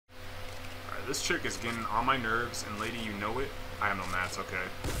this chick is getting on my nerves, and lady, you know it. I have no mats, okay.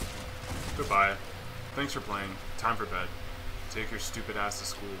 Goodbye. Thanks for playing. Time for bed. Take your stupid ass to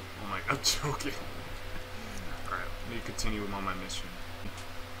school. Oh my god, I'm joking. Alright, let me continue on my mission.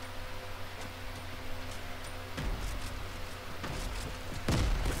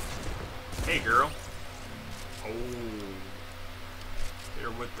 Hey girl. Oh.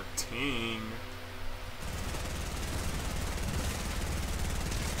 They're with the ting.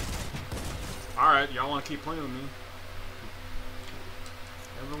 Alright, y'all wanna keep playing with me.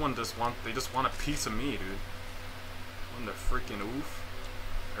 Everyone just want a piece of me, dude. When the freaking oof.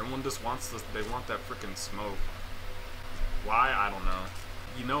 Everyone just wants this, they want that freaking smoke. Why? I don't know.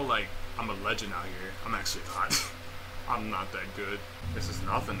 You know, like, I'm a legend out here. I'm actually not. I'm not that good. This is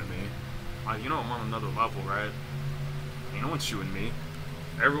nothing to me. You know I'm on another level, right? Ain't no one shooting me.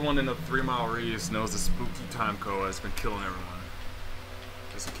 Everyone in the 3 mile radius knows the spooky time Koa has been killing everyone.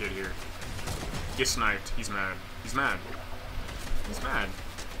 There's a kid here. Get sniped. He's mad. He's mad. He's mad.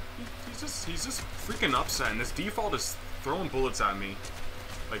 He's just freaking upset, and his default is throwing bullets at me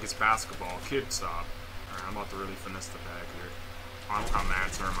like it's basketball. Kid, stop. Alright, I'm about to really finesse the bag here. I'm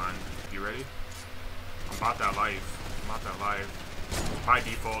mad, so never mind. You ready? I'm about that life. I'm about that life. By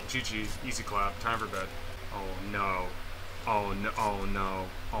default, GG, easy clap, time for bed. Oh no. Oh no, oh no,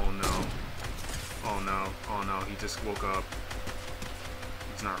 oh no. Oh no, oh no, he just woke up.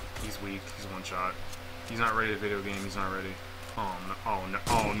 He's weak, he's one shot. He's not ready to video game, he's not ready. Oh no, oh no,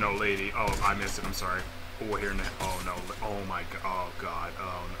 oh no, lady. Oh, I missed it, I'm sorry. Oh, here now. Oh no, oh my god, oh god,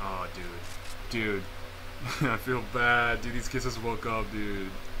 oh dude. Dude, I feel bad, dude, these kids just woke up, dude.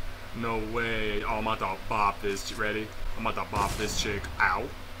 No way. Oh, I'm about to bop this, ready? I'm about to bop this chick. Ow.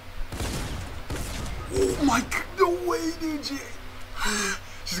 Oh my god, no way, dude.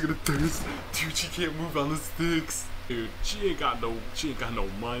 She's gonna thirst. Dude, she can't move on the sticks. Dude, she ain't got no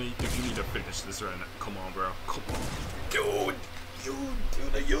money. Dude, you need to finish this right now. Come on, bro. Come on. Dude,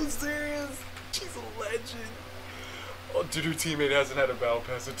 are you serious? She's a legend. Oh, dude, her teammate hasn't had a battle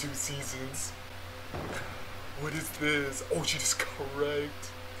pass in 2 seasons. What is this? Oh, she just got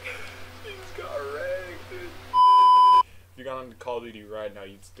wrecked. She just got wrecked, dude. If you got on Call of Duty right now,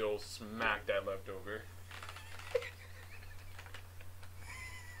 you'd still smack that leftover.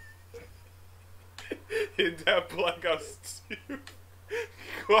 Hit that Black Ops 2.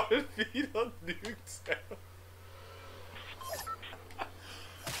 Quad feed on Nuketown.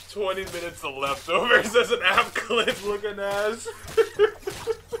 20 minutes of leftovers as an app clip looking ass.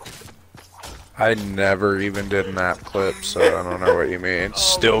 I never even did an app clip, so I don't know what you mean. Oh,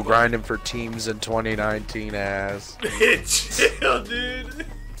 still grinding for teams in 2019 ass. Chill, dude.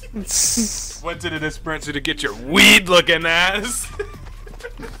 Went to the dispenser to get your weed looking ass.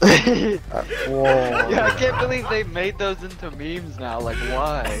 Yeah, I can't believe they made those into memes now. Like,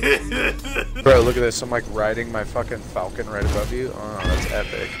 why? Bro, look at this. I'm like riding my fucking Falcon right above you. Oh, that's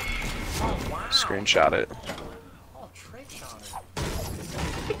epic. Oh, wow. Screenshot it. Oh, trick shot it.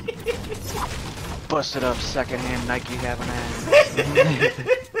 Busted up secondhand Nike having ass.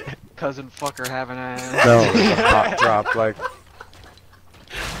 Cousin fucker having ass. No, it's a hot drop like.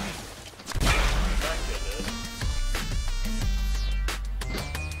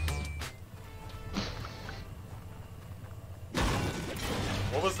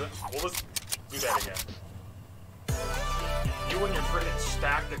 What was? Do that again. You and your freaking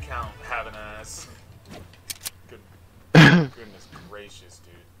stacked account have an ass. Goodness gracious,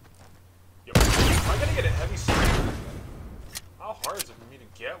 dude. Yo, am I gonna get a heavy strike? How hard is it for me to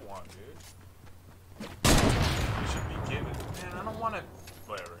get one, dude? You should be giving. Man, I don't want to.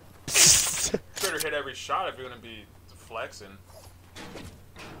 Whatever. Better hit every shot if you're gonna be flexing.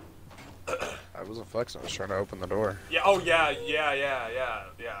 I wasn't flexing. I was trying to open the door. Yeah. Oh yeah. Yeah.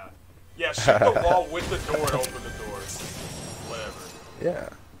 Shoot the wall with the door and open the door. Whatever. Yeah.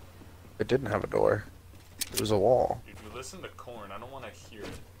 It didn't have a door. It was a wall. Dude, you listen to Corn. I don't want to hear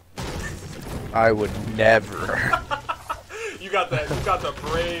it. I would never. You got the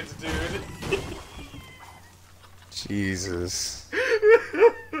braids, dude. Jesus.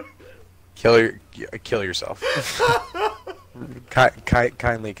 Kill yourself.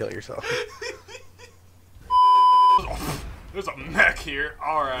 Kindly kill yourself. There's a mech here.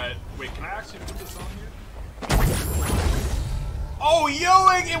 Alright. Wait, can I actually put this on here? Oh, yo,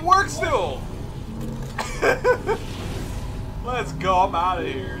 it works still! Let's go. I'm out of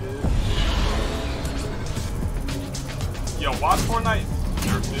here, dude. Yo, watch Fortnite.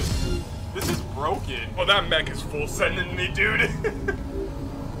 This is broken. Oh, that mech is full sending me, dude.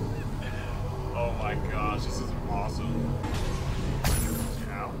 Oh my gosh, this is awesome.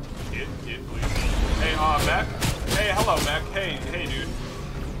 Ow. Hit, please. Hey, mech. Hey, hello, mech. Hey, dude.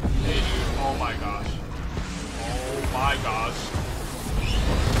 Hey, dude. Oh my gosh. Oh my gosh.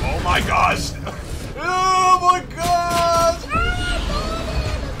 Oh my gosh. Oh my gosh.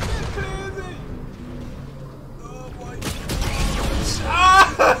 Crazy. Oh my gosh.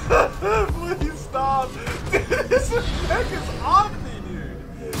 Please stop. Dude, this effect is on me, dude.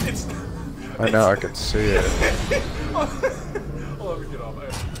 It's. I know, I can see it. Oh, let me get off. I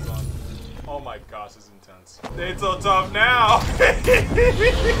have this on. Oh my gosh, this is intense. It's so tough now.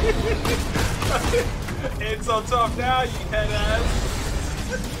 It's so tough now, you head ass.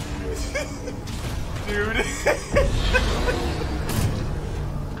 Dude.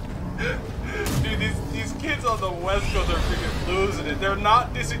 Dude, these kids on the West Coast are freaking losing it. They're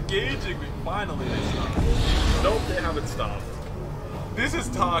not disengaging me. Finally, they stopped. Nope, they haven't stopped. This is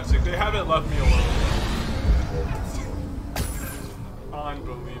toxic. They haven't left me alone.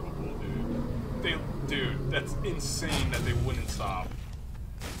 Unbelievable, dude. Dude, that's insane that they wouldn't stop.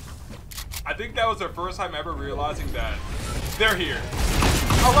 I think that was their first time ever realizing that they're here.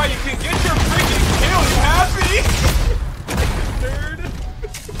 Alright, you can get your freaking kill, you happy? Nerd.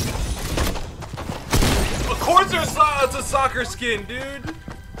 Of course it's a soccer skin, dude.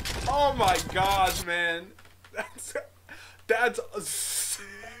 Oh my gosh, man. That's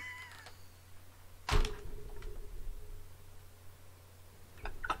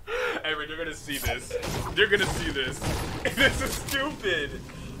Everett, you're gonna see this. You're gonna see this. This is stupid.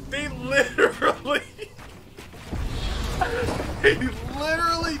 They literally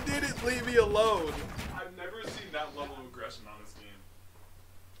didn't leave me alone. I've never seen that level of aggression on this game.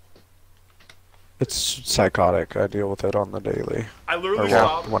 It's psychotic. I deal with it on the daily. I literally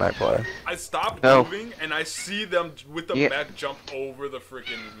stopped when I play. I stopped moving and I see them with the mech jump over the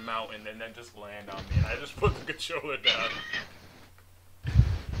freaking mountain and then just land on me. And I just put the controller down.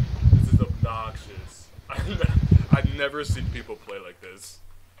 This is obnoxious. I've never seen people play like this.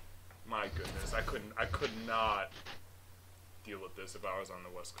 My goodness, I could not deal with this if I was on the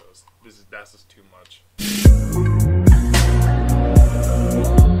West Coast. That's just too much.